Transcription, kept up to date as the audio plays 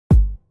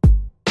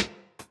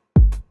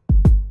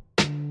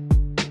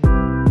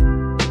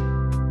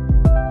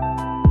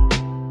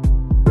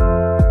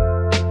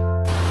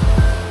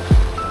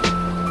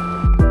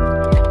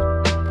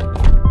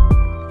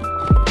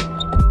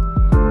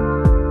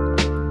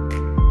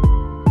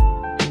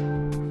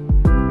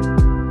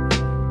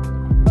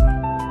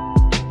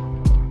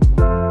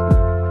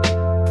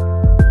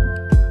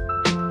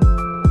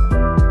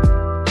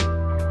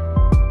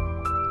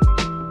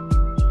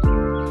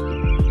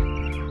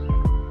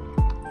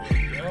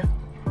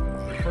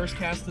first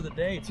cast of the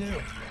day too.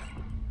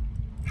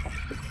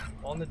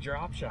 On the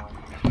drop shot.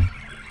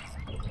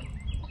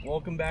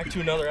 Welcome back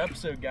to another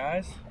episode,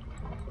 guys.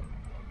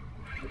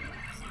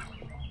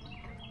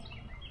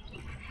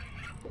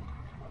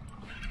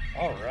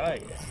 All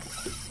right.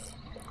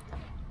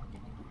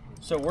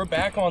 So we're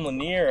back on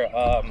Lanier.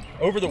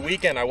 Over the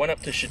weekend, I went up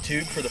to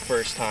Chautauqua for the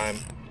first time.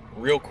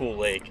 Real cool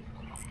lake.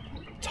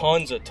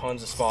 Tons of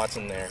spots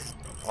in there.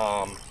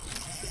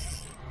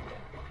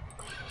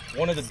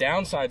 One of the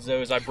downsides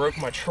though is I broke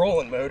my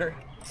trolling motor.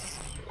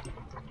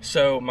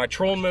 So my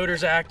trolling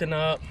motor's acting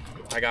up.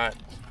 I got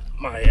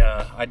my,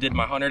 I did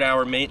my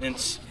 100-hour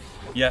maintenance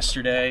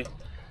yesterday.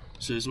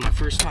 So this is my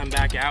first time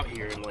back out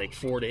here in like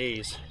 4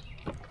 days.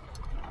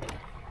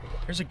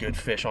 There's a good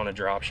fish on a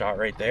drop shot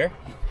right there.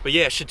 But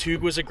yeah,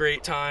 Chautauqua was a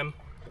great time.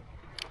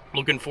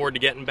 Looking forward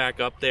to getting back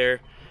up there.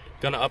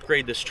 Gonna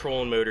upgrade this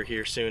trolling motor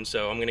here soon,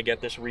 so I'm gonna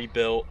get this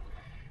rebuilt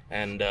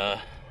and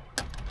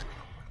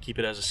keep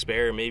it as a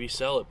spare, maybe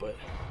sell it. But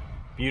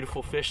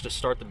beautiful fish to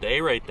start the day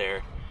right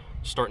there.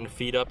 Starting to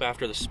feed up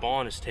after the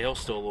spawn. His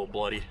tail's still a little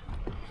bloody.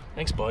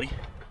 Thanks, buddy.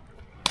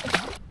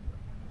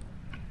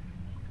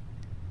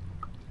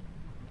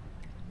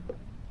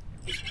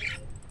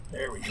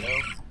 There we go.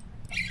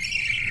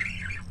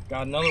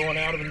 Got another one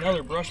out of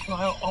another brush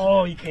pile.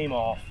 Oh, he came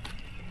off.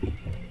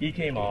 He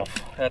came off.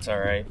 That's all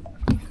right.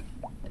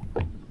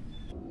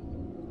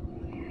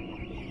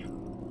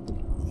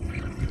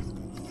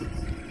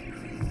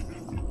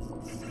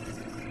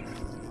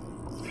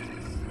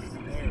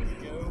 There we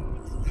go.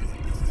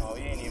 Oh,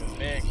 he ain't even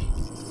big.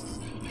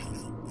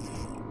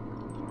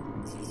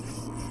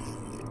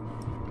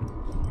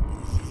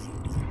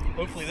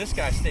 Hopefully this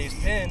guy stays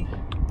pinned.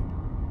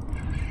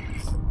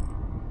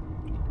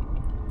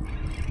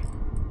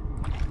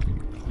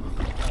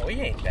 Oh, he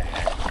ain't bad.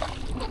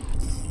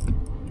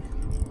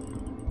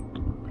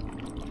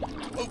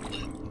 Oh.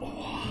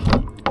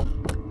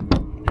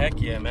 Heck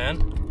yeah,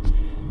 man.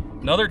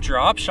 Another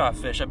drop shot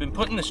fish. I've been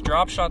putting this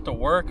drop shot to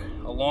work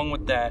along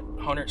with that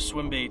 100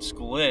 swim baits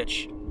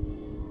glitch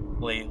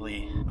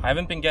lately. I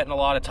haven't been getting a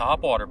lot of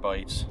topwater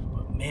bites,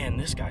 but man,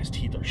 this guy's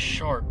teeth are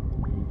sharp.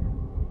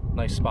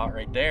 Nice spot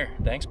right there.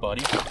 Thanks,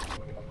 buddy.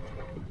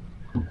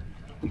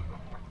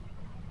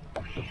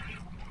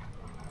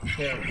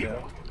 There we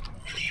go.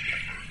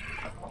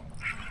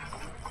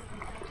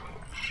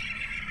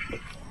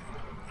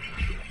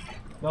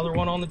 Another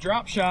one on the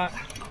drop shot.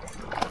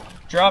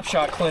 Drop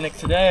shot clinic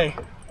today.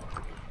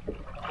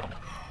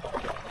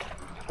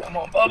 Come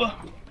on, Bubba.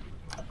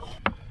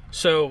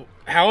 So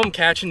how I'm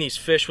catching these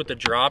fish with the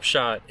drop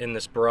shot in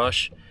this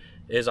brush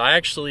is I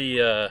actually,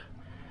 I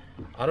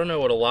don't know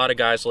what a lot of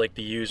guys like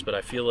to use, but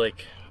I feel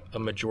like a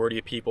majority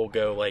of people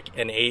go like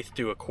 1/8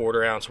 to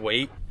 1/4 ounce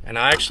weight. And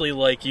I actually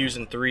like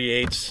using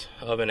 3/8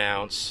 of an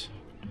ounce.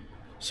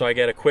 So I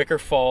get a quicker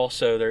fall,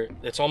 so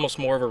it's almost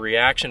more of a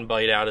reaction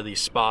bite out of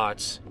these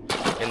spots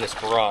in this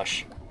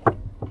brush,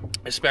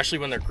 especially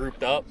when they're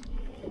grouped up,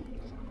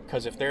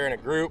 because if they're in a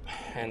group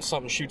and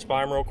something shoots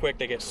by them real quick,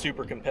 they get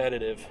super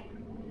competitive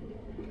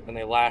and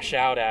they lash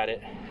out at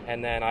it.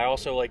 And then I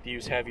also like to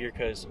use heavier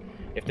because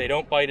if they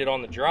don't bite it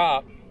on the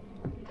drop,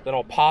 then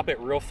I'll pop it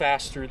real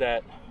fast through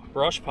that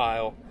brush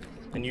pile,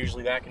 and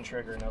usually that can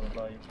trigger another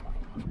bite.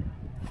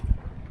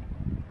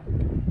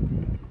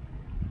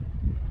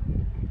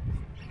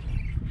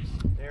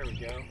 There we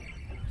go.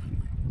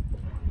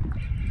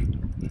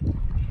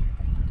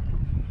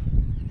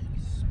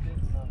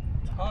 Spitting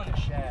a ton of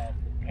shad,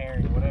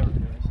 herring, whatever it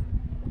is.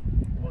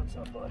 What's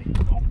up, buddy?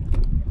 Oh,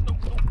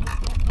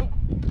 no.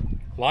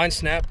 Line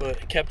snap, but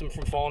it kept him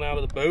from falling out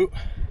of the boat.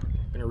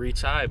 Gonna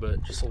retie,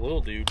 but just a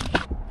little dude.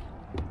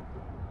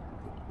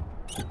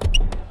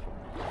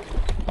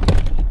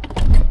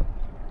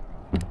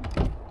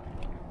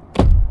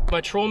 My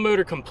trolling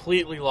motor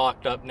completely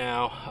locked up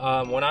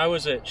now. When I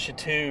was at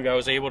Chautauqua, I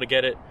was able to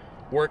get it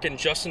working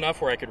just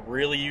enough where I could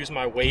really use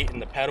my weight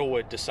and the pedal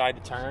would decide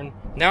to turn.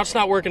 Now it's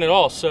not working at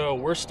all, so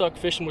we're stuck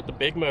fishing with the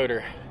big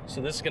motor.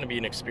 So this is gonna be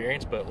an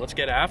experience, but let's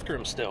get after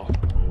him still.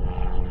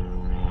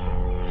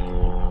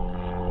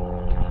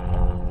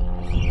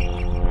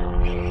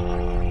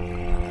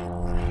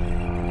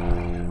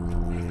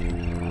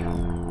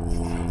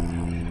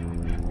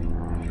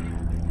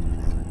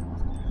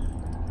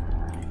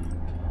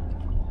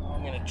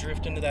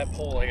 Drift into that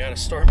pole. I gotta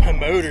start my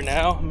motor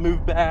now,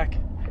 move back.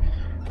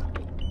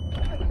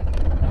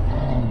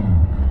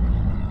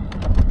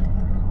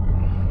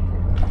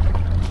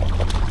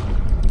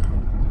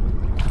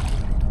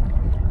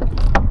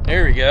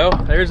 There we go.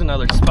 There's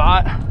another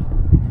spot.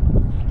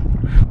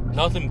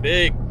 Nothing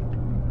big,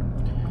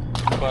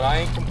 but I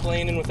ain't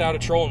complaining without a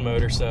trolling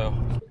motor, so.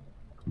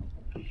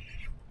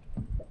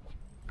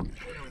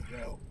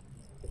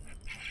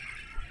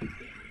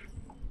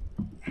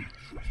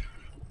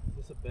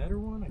 Better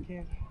one? I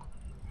can't.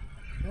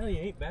 Well, he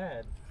ain't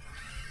bad.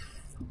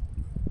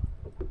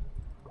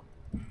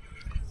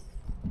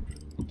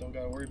 Don't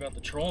gotta worry about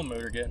the trolling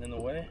motor getting in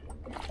the way.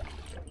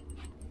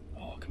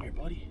 Oh, come here,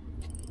 buddy.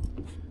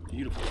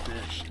 Beautiful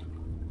fish.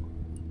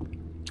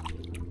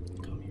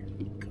 Come here,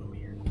 come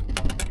here,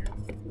 come here.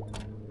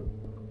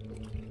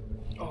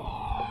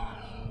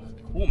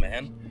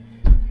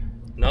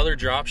 Another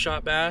drop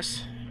shot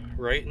bass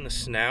right in the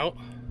snout,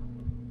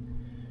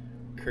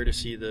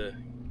 courtesy the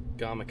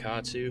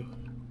Gamakatsu.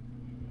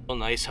 A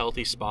nice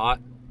healthy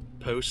spot,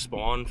 post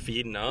spawn,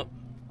 feeding up.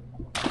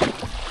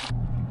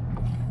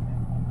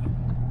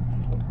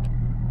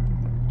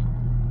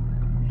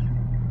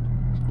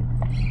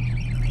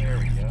 There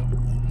we go.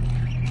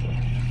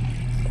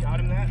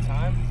 Got him that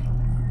time.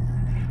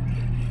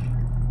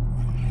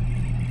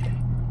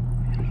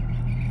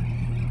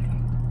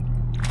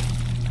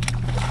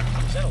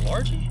 Is that a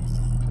largie?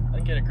 I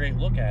didn't get a great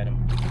look at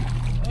him.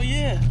 Oh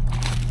yeah,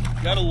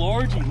 got a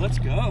largie, let's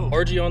go.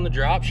 Largie on the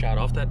drop shot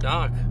off that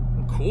dock.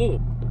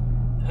 Cool.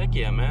 Heck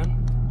yeah, man.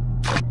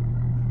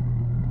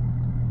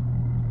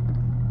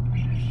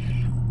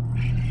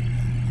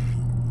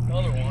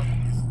 Another one.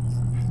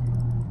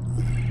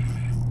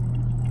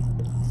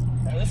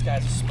 Now this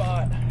guy's a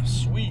spot.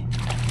 Sweet.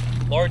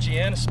 Largie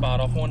and a spot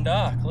off one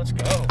dock. Let's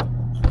go.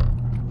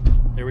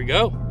 There we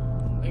go.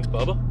 Thanks,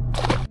 Bubba.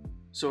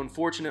 So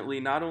unfortunately,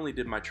 not only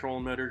did my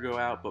trolling motor go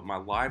out, but my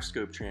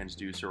livescope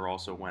transducer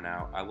also went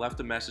out. I left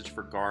a message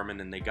for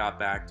Garmin and they got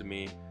back to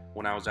me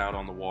when I was out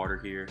on the water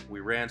here.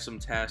 We ran some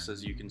tests,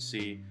 as you can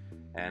see,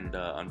 and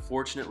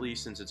unfortunately,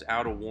 since it's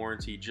out of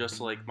warranty,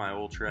 just like my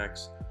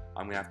ultrex,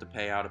 I'm gonna have to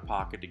pay out of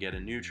pocket to get a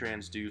new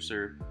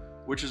transducer,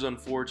 which is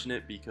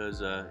unfortunate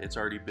because it's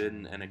already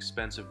been an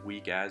expensive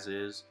week as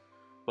is.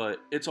 But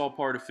it's all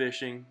part of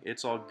fishing.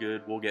 It's all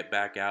good. We'll get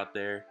back out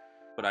there.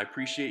 But I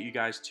appreciate you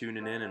guys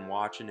tuning in and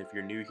watching. If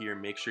you're new here,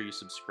 make sure you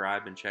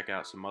subscribe and check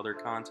out some other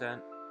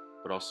content.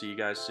 But I'll see you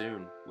guys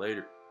soon.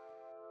 Later.